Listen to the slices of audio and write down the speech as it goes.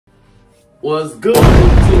What's good,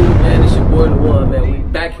 YouTube, man? It's your boy, The One, man. We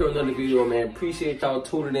back here with another video, man. Appreciate y'all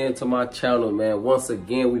tuning in to my channel, man. Once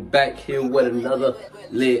again, we back here with another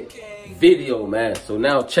lit video, man. So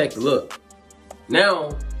now check, look.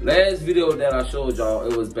 Now, last video that I showed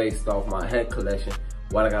y'all, it was based off my hat collection,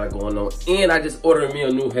 what I got going on. And I just ordered me a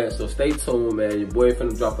new hat, so stay tuned, man. Your boy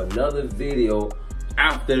finna drop another video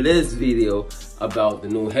after this video about the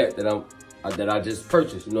new hat that I just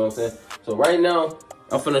purchased, you know what I'm saying? So right now,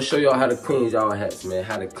 I'm finna show y'all how to clean y'all hats, man.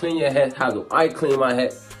 How to clean your hat, how do I clean my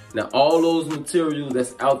hat. Now, all those materials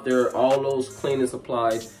that's out there, all those cleaning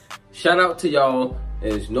supplies, shout out to y'all.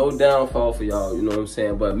 There's no downfall for y'all, you know what I'm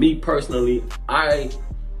saying? But me personally, I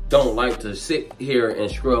don't like to sit here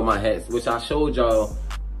and scrub my hats, which I showed y'all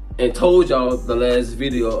and told y'all the last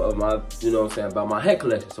video of my, you know what I'm saying, about my hat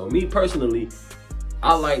collection. So me personally,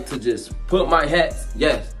 I like to just put my hats,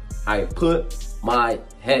 yes, I put my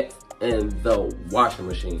hats in the washing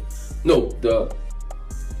machine. No, the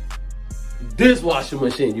dishwasher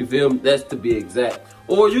machine, you feel me? That's to be exact.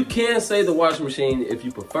 Or you can say the washing machine if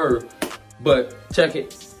you prefer, but check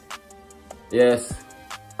it. Yes,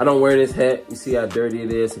 I don't wear this hat. You see how dirty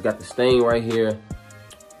it is? It got the stain right here.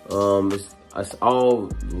 It's all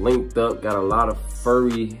linked up, got a lot of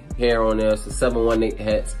furry hair on there. It's a 718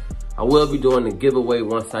 hats. I will be doing the giveaway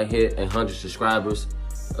once I hit 100 subscribers.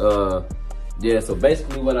 Yeah, so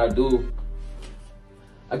basically what I do,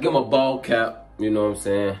 I get my ball cap, you know what I'm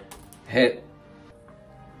saying, hat.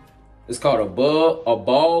 It's called a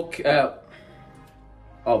ball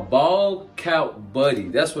cap buddy.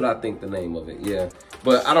 That's what I think the name of it, yeah.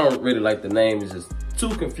 But I don't really like the name, it's just too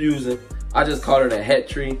confusing. I just call it a hat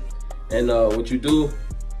tree. And what you do,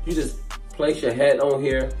 you just place your hat on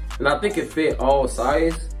here. And I think it fit all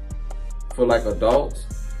size for like adults.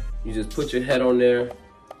 You just put your hat on there.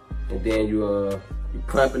 And then you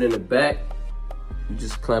clamp it in the back. You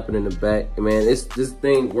just clamp it in the back. And man, this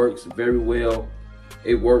thing works very well.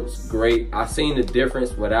 It works great. I seen the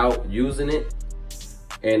difference without using it.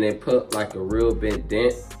 And it put like a real big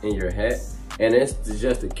dent in your hat. And it's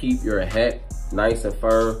just to keep your hat nice and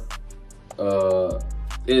firm.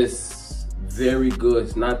 It's very good.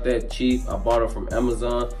 It's not that cheap. I bought it from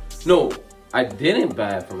Amazon. No, I didn't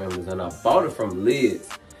buy it from Amazon. I bought it from Lids.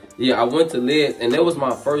 Yeah, I went to Lids, and that was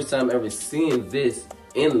my first time ever seeing this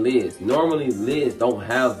in Lids. Normally, Lids don't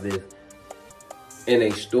have this in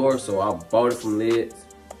a store, so I bought it from Lids.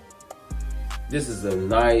 This is a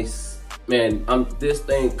nice, man, this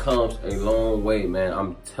thing comes a long way, man.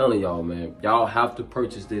 I'm telling y'all, man. Y'all have to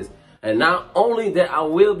purchase this. And not only that, I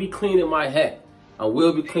will be cleaning my hat. I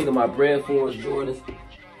will be cleaning my Brand 4’s Jordans.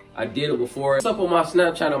 I did it before. It's up on my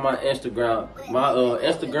Snapchat and my Instagram. My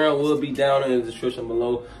Instagram will be down in the description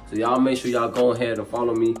below. So y'all make sure y'all go ahead and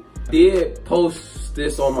follow me. I did post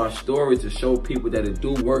this on my story to show people that it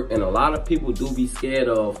do work. And a lot of people do be scared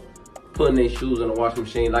of putting their shoes in the washing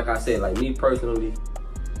machine. Like I said, like me personally,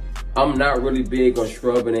 I'm not really big on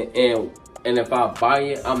scrubbing it. And if I buy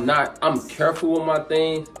it, I'm careful with my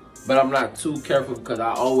things. But I'm not too careful because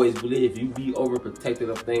I always believe if you be overprotected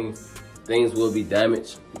of things, things will be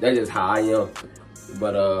damaged. That's just how I am.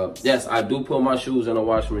 But yes, I do put my shoes in the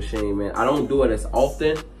washing machine, man. I don't do it as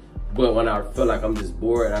often, but when I feel like I'm just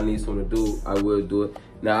bored and I need something to do, I will do it.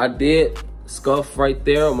 Now I did scuff right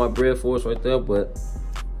there on my Brand 4’s right there, but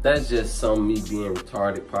that's just some me being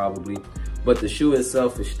retarded probably. But the shoe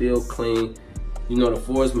itself is still clean. You know, the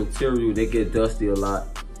 4’s material, they get dusty a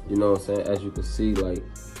lot. You know what I'm saying? As you can see, like,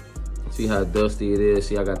 see how dusty it is.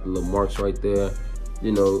 See, I got the little marks right there.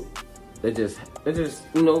 You know, they just,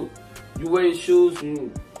 you know, you wear your shoes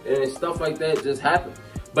and stuff like that just happen.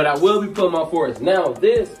 But I will be putting my 4’s. Now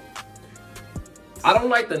this, I don't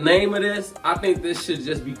like the name of this. I think this should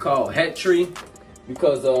just be called hat tree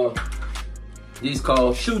because these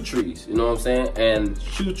called shoe trees, you know what I'm saying? And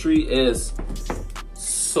shoe tree is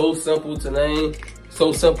so simple to name,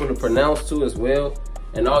 so simple to pronounce too as well.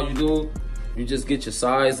 And all you do, you just get your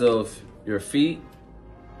size of your feet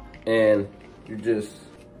and you just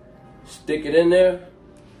stick it in there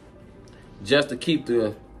just to keep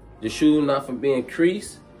the shoe not from being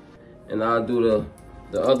creased. And I'll do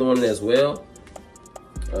the other one as well.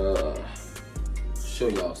 Show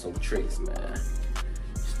y'all some tricks, man.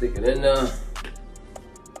 Stick it in there.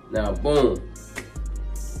 Now, boom,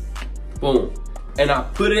 boom. And I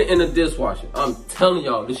put it in the dishwasher. I'm telling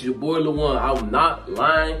y'all, this is your boy, The One. I'm not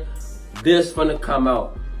lying. This finna come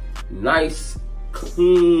out nice,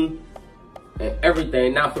 clean, and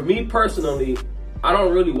everything. Now, for me personally, I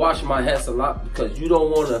don't really wash my hats a lot because you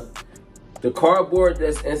don't wanna, the cardboard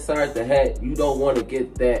that's inside the hat, you don't wanna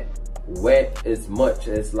get that wet as much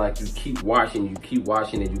as like you keep washing, and you keep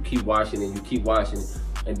washing, and you keep washing, and you keep washing.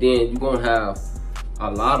 and then you're gonna have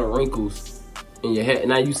a lot of wrinkles in your head.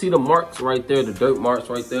 Now you see the marks right there, the dirt marks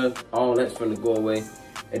right there, all that's gonna go away.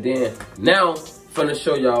 And then now, I'm gonna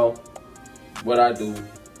show y'all what I do.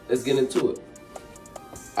 Let's get into it.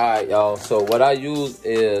 All right, y'all, so what I use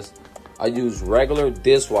is, I use regular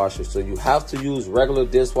dishwasher. So you have to use regular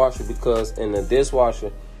dishwasher because in the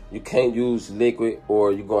dishwasher, you can't use liquid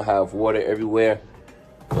or you're gonna have water everywhere.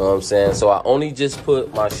 You know what I'm saying? So I only just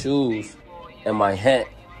put my shoes and my hat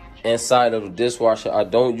inside of the dishwasher. I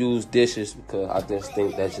don't use dishes because I just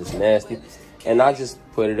think that's just nasty. And I just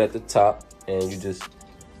put it at the top and you just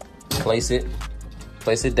place it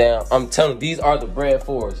down. I'm telling you, these are the brand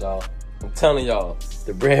 4’s, y'all. I'm telling y'all,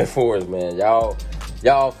 the brand 4’s, man.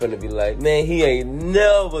 Y'all finna be like, man, he ain't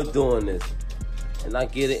never doing this. And I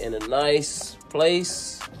get it in a nice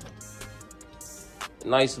place, a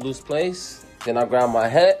nice loose place. Then I grab my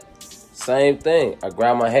hat, same thing. I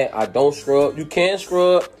grab my hat, I don't scrub. You can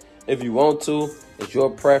scrub if you want to. It's your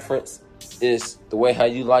preference. It's the way how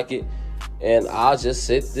you like it. And I'll just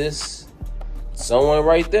sit this somewhere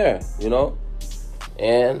right there, you know?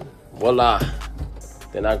 And voila.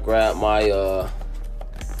 Then I grab my, let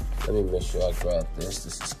me make sure I grab this.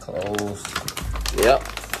 This is closed. Yep.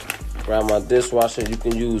 Grab my dishwasher. You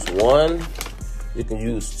can use one. You can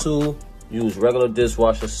use two. Use regular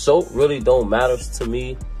dishwasher. Soap really don't matter to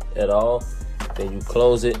me at all. Then you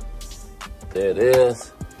close it. There it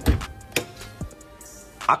is.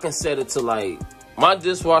 I can set it to like, my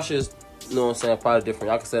dishwashers, you know what I'm saying, probably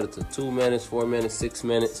different. I can set it to 2 minutes, 4 minutes, 6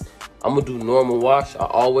 minutes. I'm gonna do normal wash. I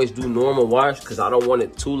always do normal wash because I don't want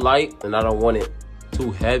it too light and I don't want it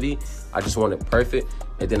too heavy. I just want it perfect.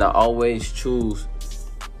 And then I always choose,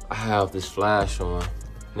 I have this flash on.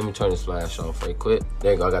 Let me turn this flash off right quick.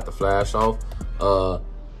 There you go, I got the flash off.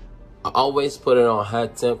 I always put it on high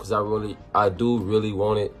temp because I do really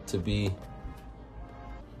want it to be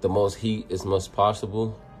the most heat as much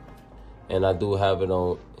possible. And I do have it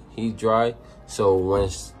on heat dry. So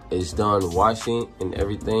once it's done washing and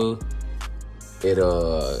everything,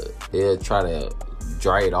 it'll try to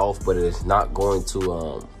dry it off, but it's not going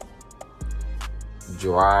to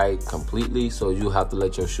dry completely. So you have to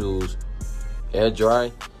let your shoes air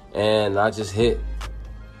dry. And I just hit,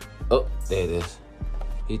 oh, there it is,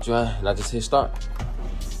 heat dry, and I just hit start.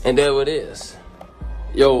 And there it is.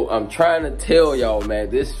 Yo, I'm trying to tell y'all, man,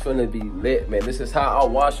 this is finna be lit, man. This is how I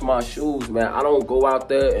wash my shoes, man. I don't go out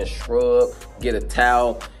there and scrub, get a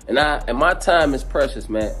towel. And my time is precious,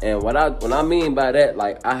 man. And what I mean by that,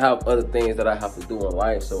 like, I have other things that I have to do in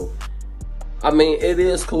life. So, I mean, it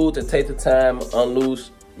is cool to take the time,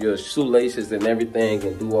 unloose your shoelaces and everything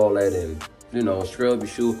and do all that and, you know, scrub your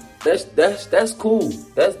shoe. That's cool.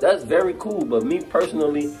 That's very cool. But me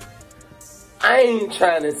personally, I ain't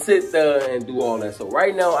trying to sit there and do all that. So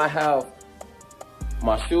right now I have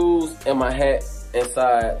my shoes and my hat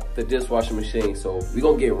inside the dishwashing machine. So we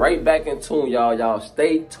gonna get right back in tune, y'all. Y'all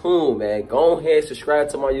stay tuned, man. Go ahead, subscribe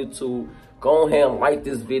to my YouTube. Go ahead and like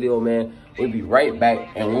this video, man. We'll be right back.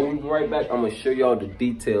 And when we be right back, I'm gonna show y'all the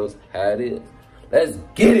details, how it is. Let's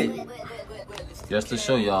get it. Just to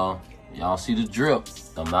show y'all. Y'all see the drip.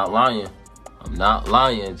 I'm not lying. I'm not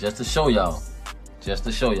lying. Just to show y'all. Just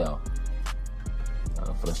to show y'all.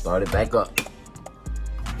 I'm gonna start it back up.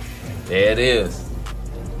 There it is.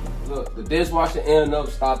 Look, the dishwasher ended up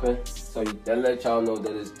stopping, so that let y'all know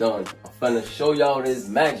that it's done. I'm gonna show y'all this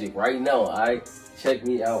magic right now, all right? Check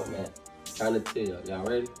me out, man. Trying to tell y'all. Y'all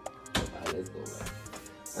ready? All right, let's go, man.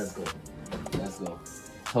 Let's go. Let's go.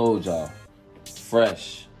 Told y'all.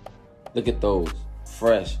 Fresh. Look at those.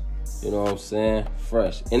 Fresh. You know what I'm saying?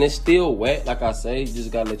 Fresh. And it's still wet, like I say. You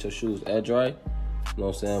just gotta let your shoes air dry. You know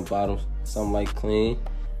what I'm saying? Bottoms, something like clean.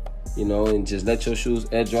 You know, and just let your shoes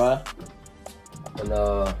air dry. And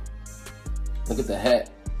look at the hat.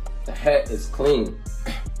 The hat is clean.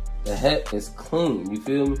 The hat is clean. You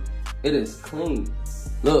feel me? It is clean.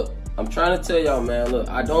 Look, I'm trying to tell y'all, man. Look,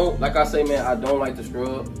 I don't, like I say, man, I don't like to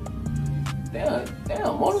scrub. Damn,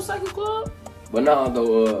 motorcycle club? But nah,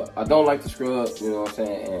 though, I don't like to scrub, you know what I'm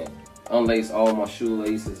saying, and unlace all my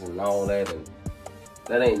shoelaces and all that, and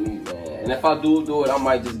that ain't me, man. And if I do it, I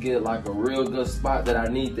might just get like a real good spot that I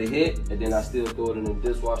need to hit, and then I still throw it in the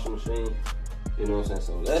dishwashing machine, you know what I'm saying?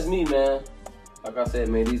 So that's me, man. Like I said,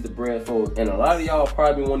 man, these the brand 4’s, and a lot of y'all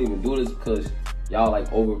probably won't even do this because y'all like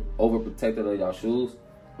overprotected of y'all shoes.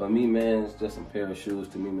 But me, man, it's just a pair of shoes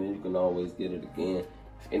to me, man. You can always get it again,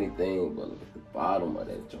 if anything. But look at the bottom of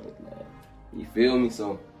that joint, man. You feel me?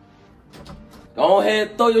 So go ahead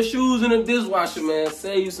and throw your shoes in the dishwasher, man.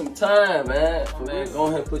 Save you some time, man. Go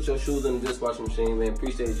ahead and put your shoes in the dishwashing machine, man.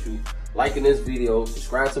 Appreciate you liking this video.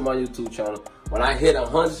 Subscribe to my YouTube channel. when I hit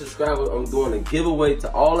 100 subscribers, I'm doing a giveaway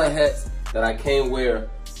to all the hats that I can't wear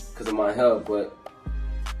because of my health. But